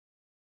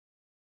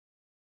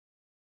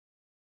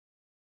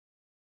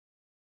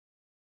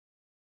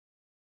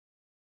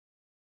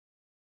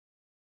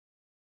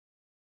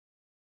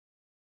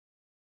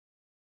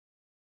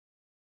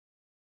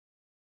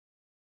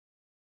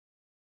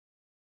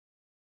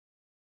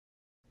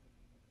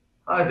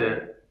Hi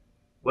there.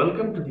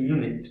 Welcome to the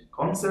unit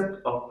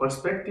Concept of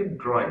Perspective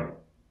Drawing.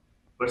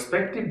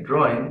 Perspective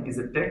drawing is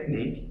a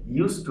technique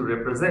used to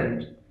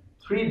represent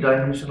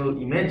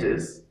three-dimensional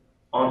images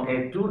on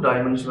a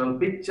two-dimensional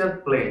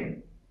picture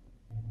plane.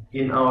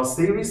 In our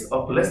series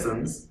of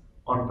lessons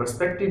on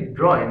perspective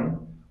drawing,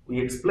 we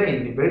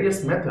explain the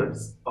various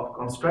methods of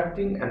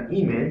constructing an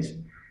image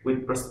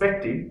with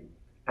perspective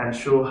and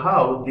show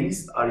how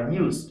these are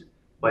used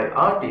by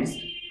artists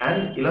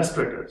and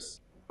illustrators.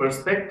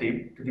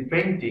 Perspective to the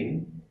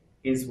painting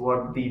is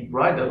what the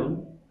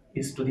bridle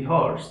is to the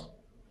horse,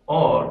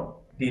 or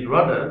the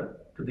rudder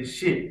to the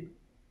ship.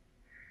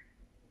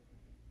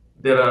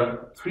 There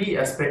are three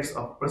aspects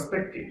of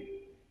perspective.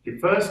 The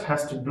first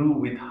has to do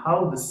with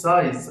how the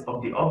size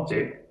of the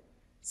object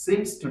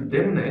seems to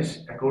diminish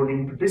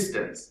according to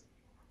distance.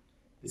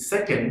 The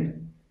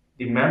second,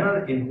 the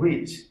manner in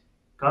which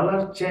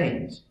color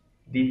change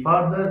the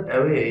farther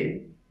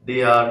away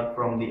they are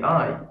from the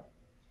eye.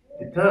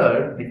 The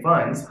third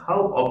defines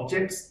how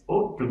objects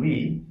ought to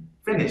be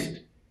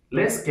finished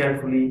less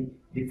carefully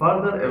the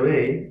farther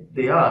away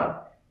they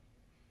are.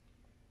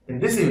 In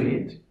this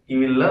unit, you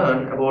will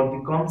learn about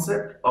the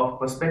concept of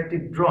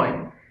perspective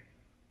drawing.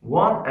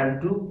 One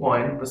and two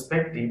point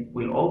perspective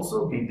will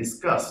also be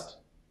discussed.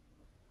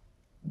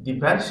 The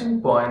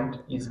vanishing point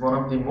is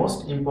one of the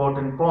most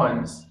important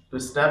points to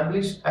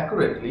establish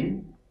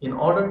accurately in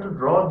order to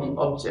draw the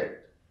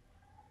object.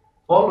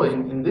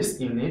 Following in this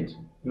unit,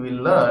 you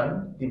will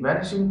learn the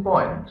vanishing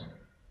point,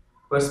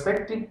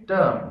 perspective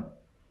term.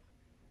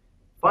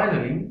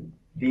 Finally,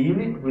 the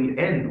unit will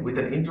end with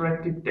an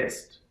interactive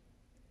test.